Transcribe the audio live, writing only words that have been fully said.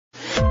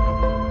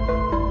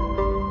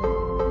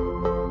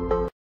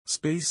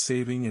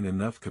Space-saving and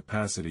enough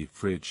capacity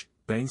fridge,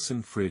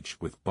 BANGSON fridge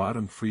with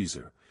bottom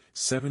freezer,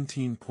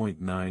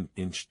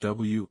 17.9-inch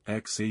W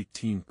x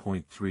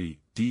 18.3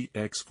 D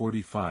x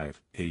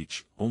 45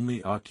 H,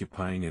 only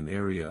occupying an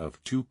area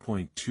of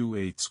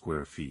 2.28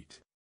 square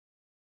feet.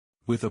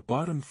 With a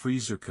bottom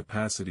freezer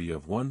capacity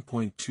of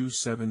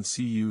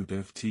 1.27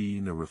 Cu.Ft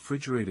and a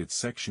refrigerated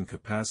section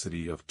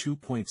capacity of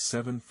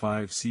 2.75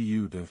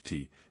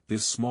 Cu.Ft,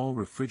 this small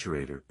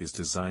refrigerator is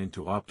designed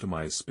to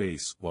optimize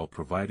space while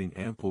providing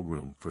ample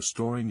room for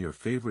storing your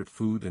favorite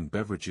food and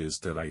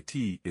beverages.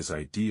 It is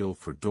ideal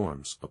for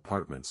dorms,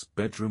 apartments,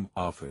 bedroom,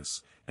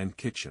 office, and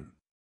kitchen.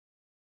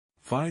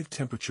 5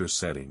 temperature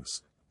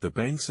settings. The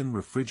BANGSON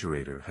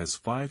refrigerator has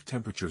 5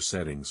 temperature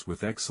settings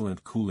with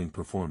excellent cooling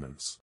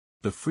performance.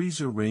 The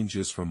freezer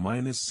ranges from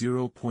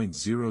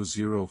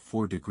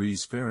 -0.004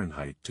 degrees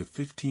Fahrenheit to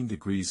 15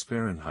 degrees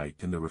Fahrenheit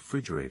and the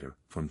refrigerator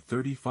from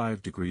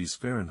 35 degrees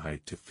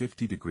Fahrenheit to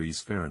 50 degrees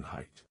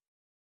Fahrenheit.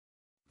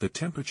 The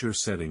temperature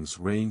settings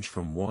range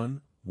from 1,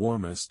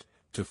 warmest,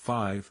 to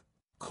 5,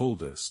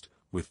 coldest,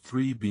 with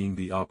 3 being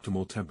the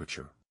optimal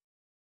temperature.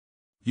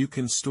 You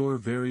can store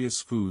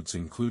various foods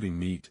including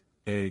meat,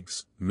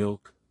 eggs,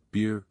 milk,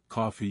 beer,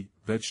 coffee,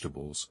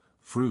 vegetables,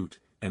 fruit,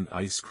 and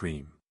ice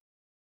cream.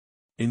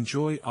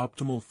 Enjoy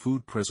optimal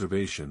food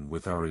preservation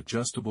with our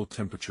adjustable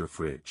temperature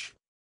fridge.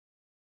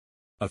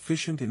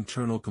 Efficient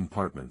internal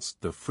compartments.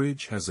 The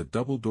fridge has a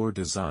double-door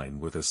design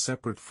with a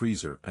separate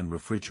freezer and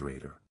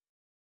refrigerator.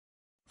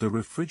 The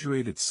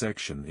refrigerated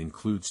section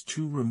includes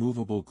 2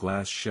 removable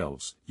glass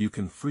shelves. You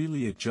can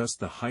freely adjust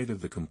the height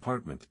of the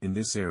compartment in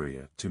this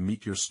area to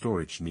meet your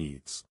storage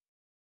needs.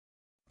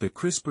 The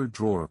crisper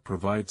drawer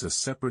provides a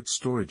separate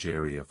storage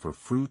area for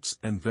fruits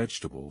and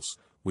vegetables,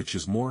 which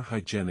is more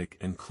hygienic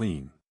and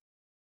clean.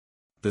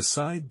 The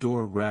side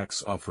door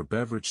racks offer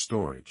beverage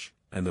storage,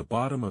 and the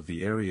bottom of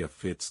the area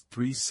fits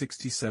 3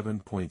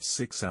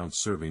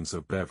 67.6-ounce servings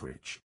of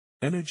beverage.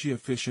 Energy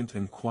efficient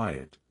and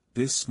quiet.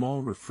 This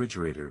small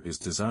refrigerator is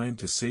designed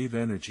to save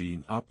energy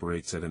and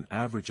operates at an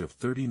average of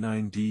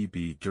 39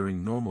 dB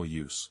during normal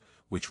use,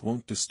 which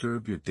won't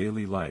disturb your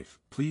daily life.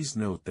 Please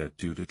note that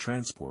due to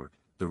transport,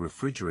 the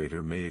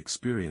refrigerator may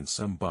experience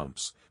some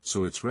bumps,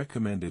 so it's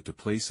recommended to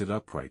place it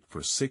upright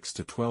for 6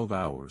 to 12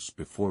 hours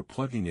before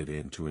plugging it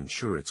in to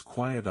ensure its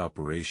quiet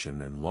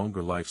operation and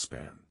longer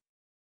lifespan.